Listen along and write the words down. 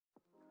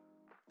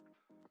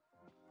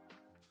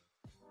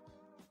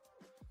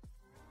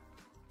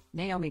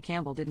Naomi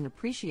Campbell didn't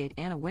appreciate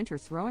Anna Wintour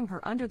throwing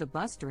her under the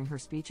bus during her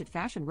speech at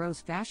Fashion Row's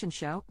Fashion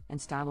Show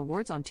and Style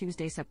Awards on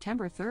Tuesday,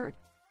 September 3.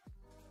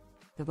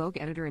 The Vogue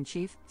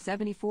editor-in-chief,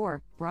 74,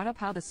 brought up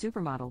how the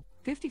supermodel,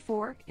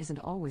 54, isn't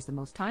always the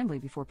most timely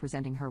before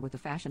presenting her with the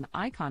Fashion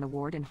Icon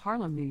Award in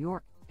Harlem, New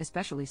York,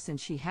 especially since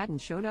she hadn't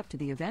showed up to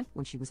the event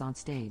when she was on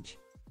stage.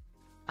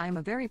 "I am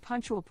a very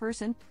punctual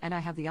person, and I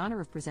have the honor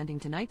of presenting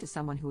tonight to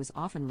someone who is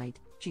often late,"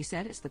 she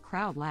said as the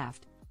crowd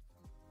laughed.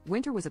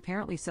 Wintour was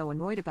apparently so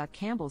annoyed about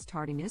Campbell's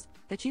tardiness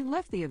that she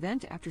left the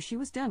event after she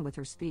was done with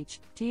her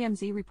speech,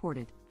 TMZ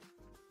reported.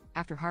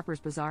 After Harper's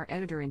Bazaar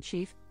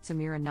editor-in-chief,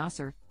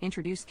 Cere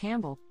introduced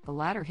Campbell, the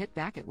latter hit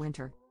back at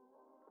Wintour.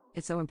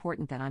 "It's so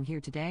important that I'm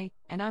here today,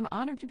 and I'm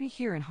honored to be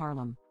here in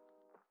Harlem.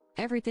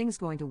 Everything's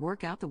going to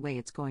work out the way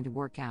it's going to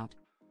work out.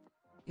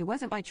 It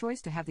wasn't my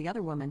choice to have the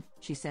other woman,"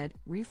 she said,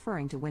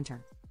 referring to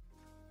Wintour.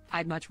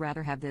 "I'd much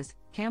rather have this,"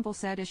 Campbell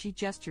said as she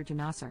gestured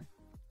to Cere.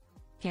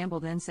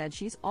 Campbell then said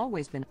she's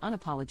always been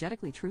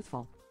unapologetically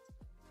truthful.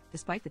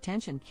 Despite the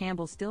tension,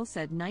 Campbell still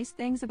said nice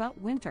things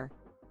about Wintour.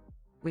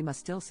 "We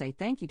must still say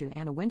thank you to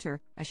Anna Wintour,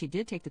 as she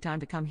did take the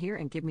time to come here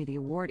and give me the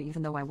award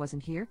even though I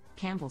wasn't here,"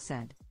 Campbell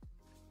said.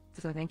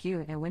 "So thank you,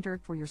 Anna Wintour,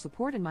 for your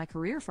support in my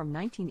career from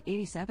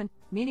 1987,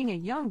 meeting a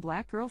young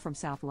black girl from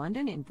South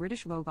London in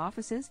British Vogue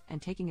offices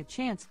and taking a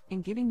chance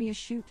in giving me a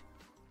shoot.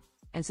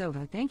 And so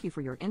thank you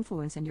for your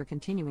influence and your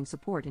continuing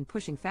support in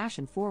pushing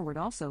fashion forward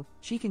also,"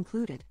 she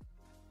concluded.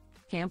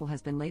 Campbell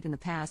has been late in the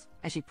past,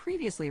 as she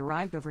previously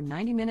arrived over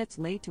 90 minutes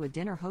late to a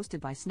dinner hosted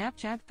by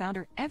Snapchat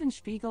founder Evan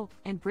Spiegel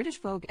and British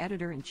Vogue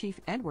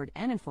editor-in-chief Edward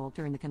Enninful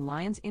during the Cannes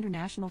Lions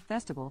International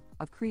Festival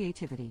of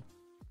Creativity.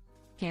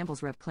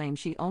 Campbell's rep claimed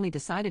she only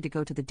decided to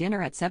go to the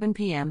dinner at 7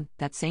 p.m.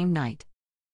 that same night.